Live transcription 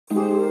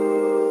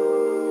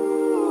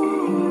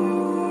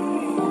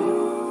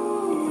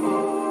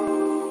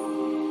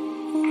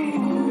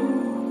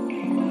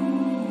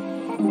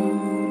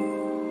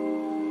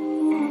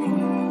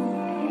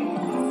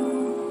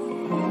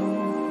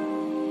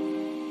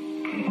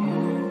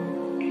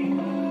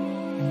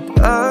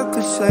I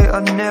could say I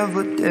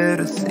never dare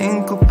to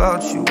think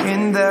about you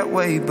in that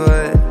way,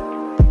 but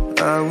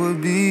I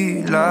would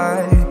be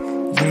lying.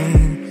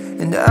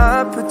 And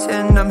I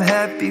pretend I'm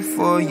happy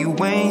for you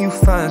when you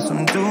find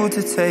some dude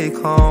to take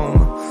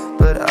home.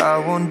 But I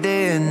won't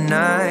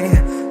deny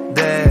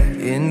that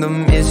in the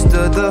midst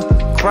of the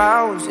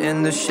crowds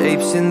and the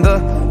shapes in the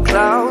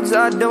clouds,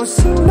 I don't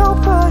see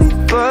nobody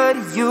but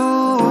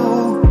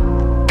you.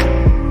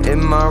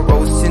 In my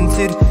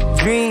rose-tinted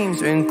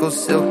dreams, wrinkled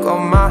silk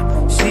on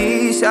my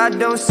sheets, I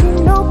don't see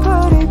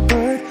nobody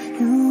but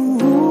you.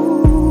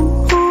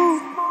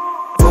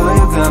 Boy,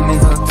 you got me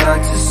hooked on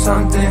to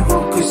something.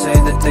 Who could say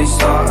that they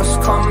saw us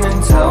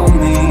coming? Tell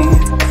me,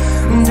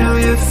 do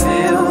you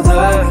feel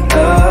the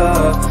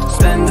love?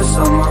 Spend a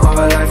summer or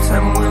a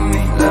lifetime with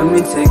me. Let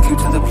me take you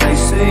to the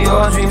place of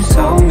your dreams.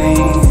 Tell me,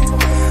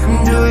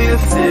 do you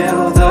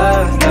feel the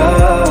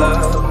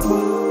love?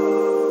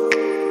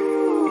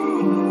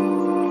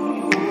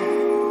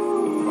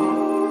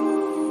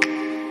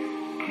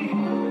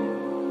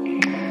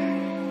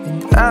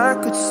 I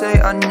could say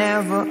I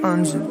never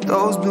unzipped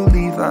those blue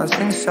Levi's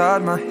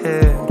inside my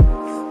head,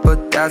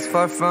 but that's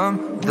far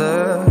from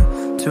the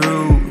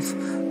truth.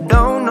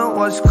 Don't know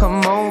what's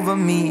come over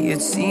me.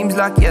 It seems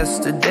like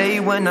yesterday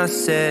when I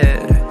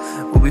said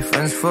we'll be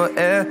friends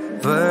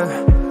forever.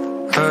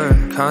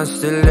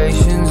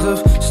 Constellations of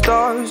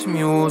stars,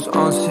 murals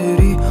on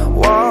city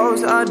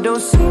walls, I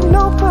don't see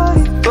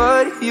nobody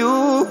but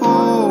you.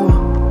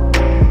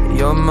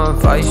 You're my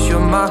vice, you're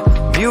my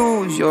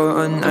muse,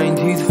 you're a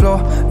 19th floor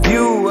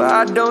view.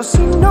 I don't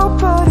see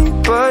nobody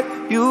but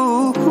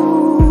you.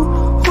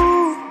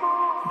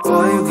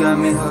 Boy, you got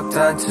me hooked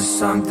on to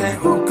something.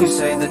 Who could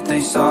say that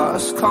they saw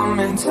us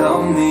coming?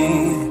 Tell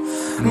me,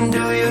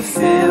 do you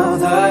feel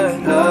the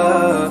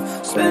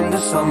love? Spend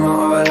a summer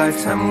or a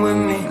lifetime with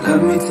me.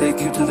 Let me take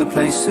you to the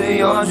place of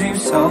your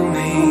dreams. Tell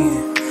me,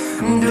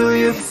 do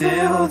you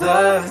feel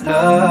the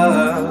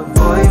love?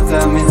 Boy, you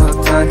got me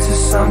hooked on to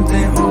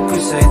something. Who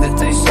could say that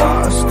they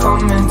saw us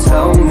coming?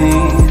 Tell me,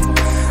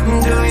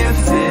 do you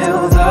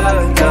feel the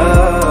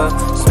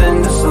love?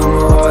 Spend a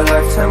summer or a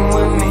lifetime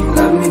with me.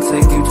 Let me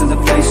take you to the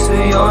place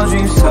of your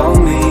dreams. Tell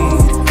me,